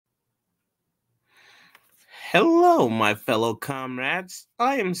Hello, my fellow comrades.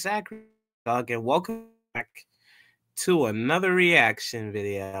 I am Zachary, and welcome back to another reaction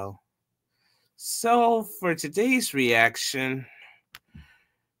video. So, for today's reaction,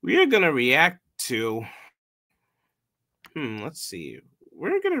 we are going to react to, let's see,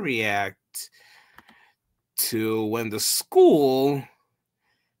 we're going to react to when the school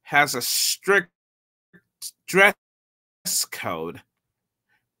has a strict dress code.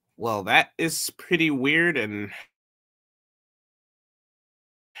 Well, that is pretty weird, and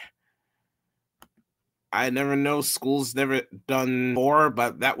I never know, school's never done more,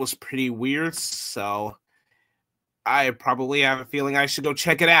 but that was pretty weird, so I probably have a feeling I should go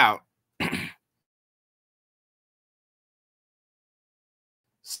check it out.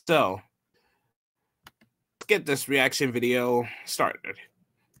 So, let's get this reaction video started.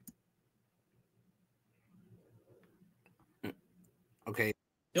 Okay.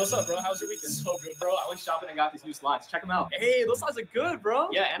 Yo, what's up, bro? How's your weekend? So good, bro. I went shopping and got these new slides. Check them out. Hey, those slides are good, bro.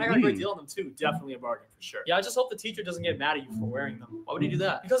 Yeah, and I got a great deal on them too. Definitely a bargain for sure. Yeah, I just hope the teacher doesn't get mad at you for wearing them. Why would he do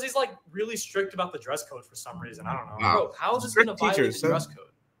that? Because he's like really strict about the dress code for some reason. I don't know. Wow. Bro, how is this Strict going to violate teachers, the huh? dress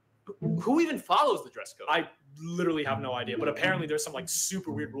code? Who even follows the dress code? I literally have no idea, but apparently there's some like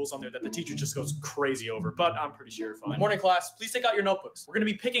super weird rules on there that the teacher just goes crazy over, but I'm pretty sure you're fine. Morning class, please take out your notebooks. We're going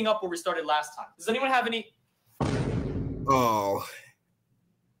to be picking up where we started last time. Does anyone have any... Oh,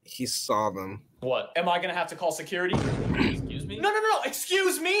 he saw them. What? Am I going to have to call security? Excuse me? No,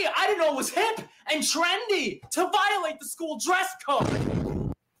 excuse me. I didn't know it was hip and trendy to violate the school dress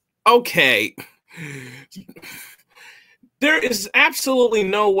code. Okay. There is absolutely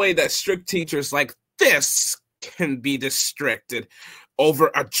no way that strict teachers like this can be distracted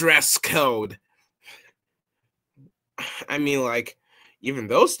over a dress code. I mean, like, even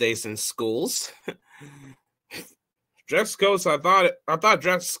those days in schools, dress codes, I thought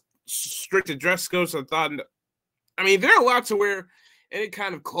stricted dress codes, I mean, they're allowed to wear any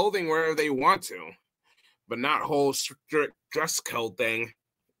kind of clothing wherever they want to, but not whole strict dress code thing.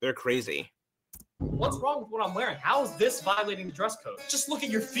 They're crazy. What's wrong with what I'm wearing? How is this violating the dress code? Just look at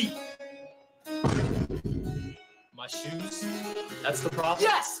your feet. My shoes? That's the problem?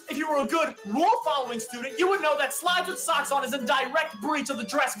 Yes! If you were a good rule-following student, you would know that slides with socks on is a direct breach of the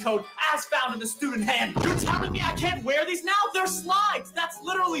dress code as found in the student handbook. You're telling me I can't wear these now? They're slides! That's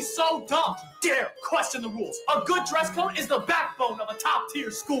literally so dumb! Dare question the rules. A good dress code is the backbone of a top-tier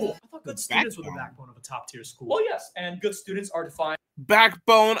school. I thought good students were the backbone of a top-tier school. Well, yes, and good students are defined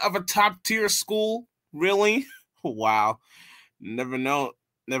Backbone of a top-tier school? Really? Wow. Never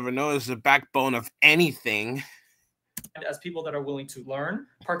noticed the backbone of anything. as people that are willing to learn,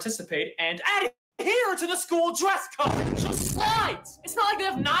 participate, and adhere to the school dress code. Just slides. It's not like they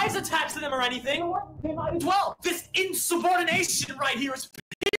have knives attached to them or anything. They might as well. This insubordination right here is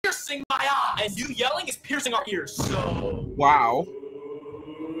piercing my eyes. And you yelling is piercing our ears. So... Wow.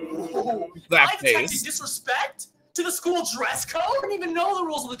 That I detected face. disrespect to the school dress code? I don't even know the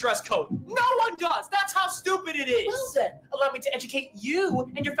rules of the dress code. No one does. That's how stupid it is. Well then, allow me to educate you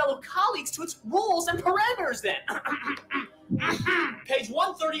and your fellow colleagues to its rules and parameters then. Page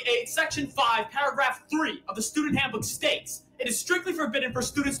 138, section 5, paragraph 3 of the student handbook states, it is strictly forbidden for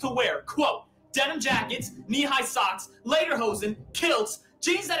students to wear, quote, denim jackets, knee-high socks, lederhosen, kilts,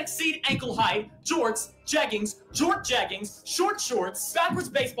 jeans that exceed ankle height, jorts, jeggings, jort jeggings, short shorts, backwards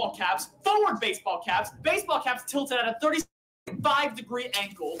baseball caps, forward baseball caps tilted at a 35-degree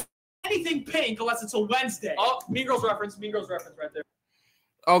angle, anything pink unless it's a Wednesday. Oh, Mean Girls reference right there.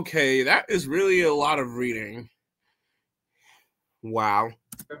 Okay, that is really a lot of reading. Wow.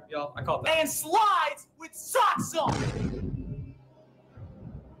 Yo, I caught that. And slides with socks on.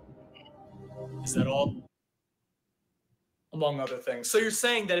 Is that all? Among other things. So you're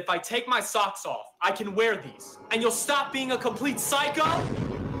saying that if I take my socks off, I can wear these, and you'll stop being a complete psycho?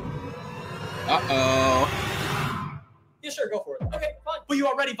 Uh-oh. Yeah, sure, go for it. Okay, fine. But you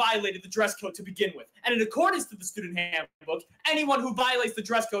already violated the dress code to begin with. And in accordance to the student handbook, anyone who violates the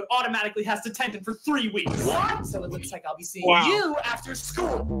dress code automatically has detention for 3 weeks. What? So it looks like I'll be seeing you after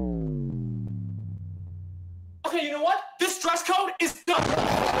school. Okay, you know what? This dress code is done.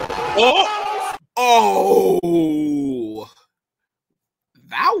 Oh! Oh!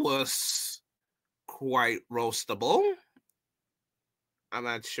 That was quite roastable. I'm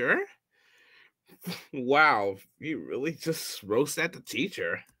not sure. Wow, you really just roast at the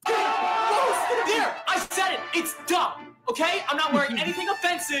teacher. There, I said it. It's dumb. Okay? I'm not wearing anything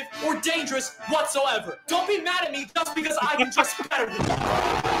offensive or dangerous whatsoever. Don't be mad at me just because I can dress better than you.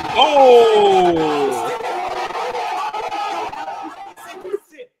 Oh!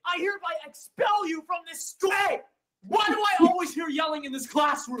 I hereby expel you from this school. Hey, Why do I always hear yelling in this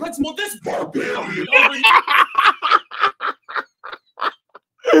classroom? Principal, this barbarian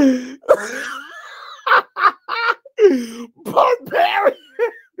Barbarian!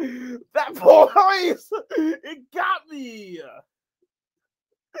 That voice! It got me!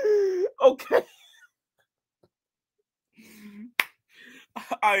 Okay.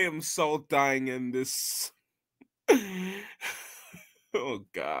 I am so dying in this. Oh,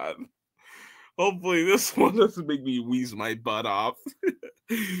 God. Hopefully this one doesn't make me wheeze my butt off.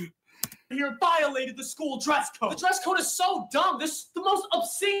 here violated the school dress code. The dress code is so dumb. There's the most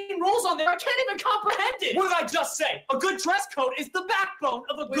obscene rules on there. I can't even comprehend it. What did I just say? A good dress code is the backbone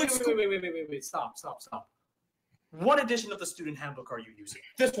of a good school. Wait. Stop. What edition of the student handbook are you using?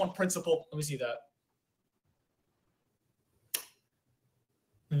 This one, principal. Let me see that.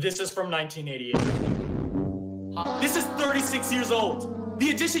 This is from 1988. This is 36 years old. The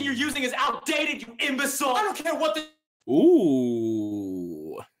edition you're using is outdated, you imbecile. I don't care what the...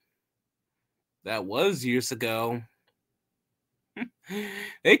 Ooh. That was years ago.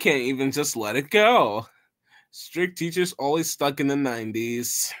 They can't even just let it go. Strict teachers always stuck in the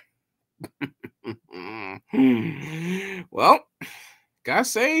 90s. Well, gotta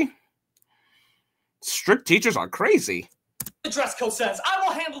say, strict teachers are crazy. The dress code says, I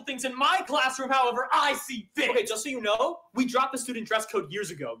will handle things in my classroom however I see fit. Okay, just so you know, we dropped the student dress code years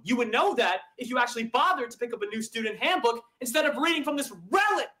ago. You would know that if you actually bothered to pick up a new student handbook instead of reading from this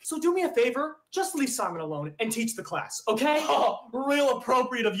relic. So do me a favor, just leave Simon alone and teach the class, okay? Oh, real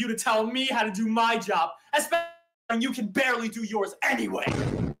appropriate of you to tell me how to do my job, especially when you can barely do yours anyway.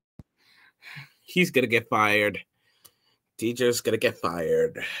 He's gonna get fired. Teacher's gonna get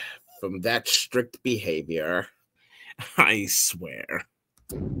fired from that strict behavior. I swear.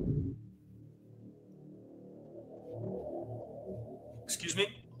 Excuse me?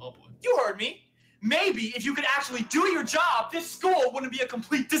 Oh boy. You heard me. Maybe if you could actually do your job, this school wouldn't be a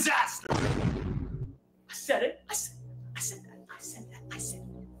complete disaster. I said it. I said that.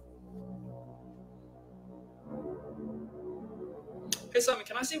 Hey Simon,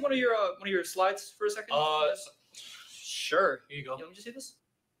 can I see one of your slides for a second? Sure. Here you go. Let me just see this.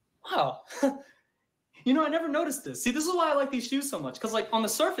 Wow. You know, I never noticed this. See, this is why I like these shoes so much. Because, like, on the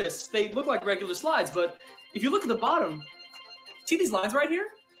surface, they look like regular slides. But if you look at the bottom, see these lines right here?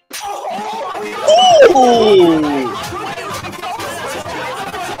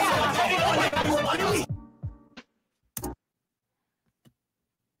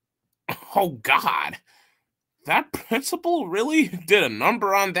 Oh, God. That principal really did a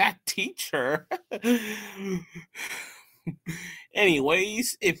number on that teacher.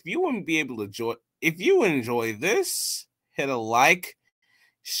 Anyways, if you enjoy this, hit a like,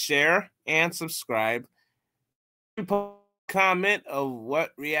 share, and subscribe. Comment of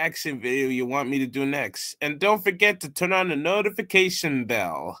what reaction video you want me to do next. And don't forget to turn on the notification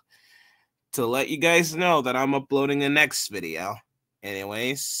bell to let you guys know that I'm uploading the next video.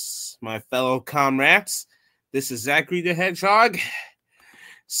 Anyways, my fellow comrades, this is Zachary the Hedgehog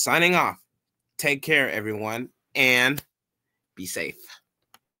signing off. Take care, everyone, and be safe.